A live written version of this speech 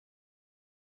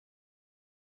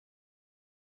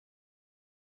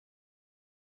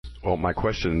Well, my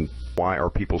question, why are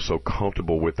people so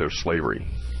comfortable with their slavery?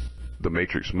 The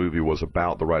Matrix movie was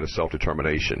about the right of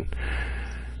self-determination.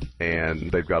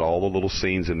 And they've got all the little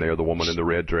scenes in there, the woman in the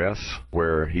red dress,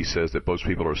 where he says that most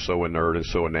people are so inert and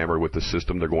so enamored with the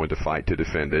system, they're going to fight to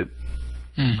defend it.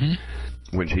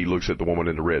 Mm-hmm. When he looks at the woman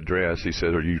in the red dress, he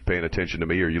says, are you paying attention to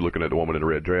me, or are you looking at the woman in the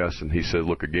red dress? And he said,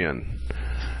 look again.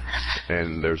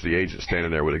 And there's the agent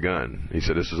standing there with a gun. He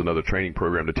said, this is another training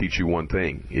program to teach you one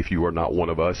thing. If you are not one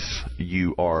of us,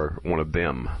 you are one of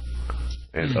them.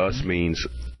 And us means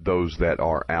those that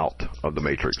are out of the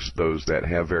Matrix, those that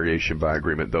have variation by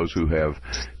agreement, those who have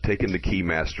taken the key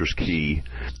master's key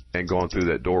and gone through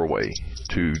that doorway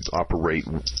to operate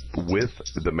with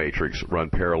the Matrix, run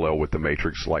parallel with the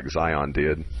Matrix like Zion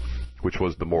did, which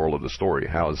was the moral of the story.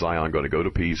 How is Zion going to go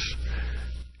to peace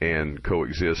and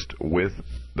coexist with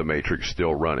the Matrix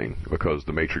still running? Because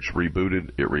the Matrix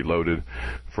rebooted, it reloaded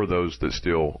for those that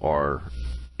still are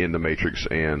in the Matrix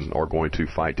and are going to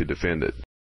fight to defend it.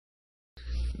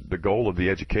 The goal of the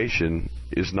education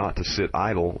is not to sit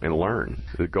idle and learn.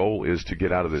 The goal is to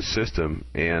get out of this system,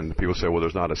 and people say, well,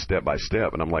 there's not a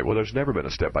step-by-step. And I'm like, well, there's never been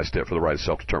a step-by-step for the right of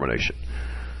self-determination.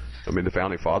 I mean, the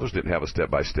Founding Fathers didn't have a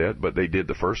step-by-step, but they did.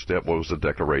 The first step was the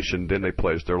Declaration. Then they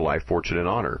pledged their life, fortune, and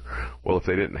honor. Well, if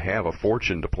they didn't have a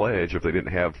fortune to pledge, if they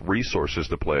didn't have resources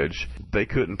to pledge, they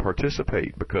couldn't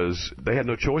participate because they had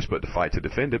no choice but to fight to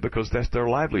defend it because that's their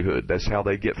livelihood. That's how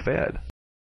they get fed.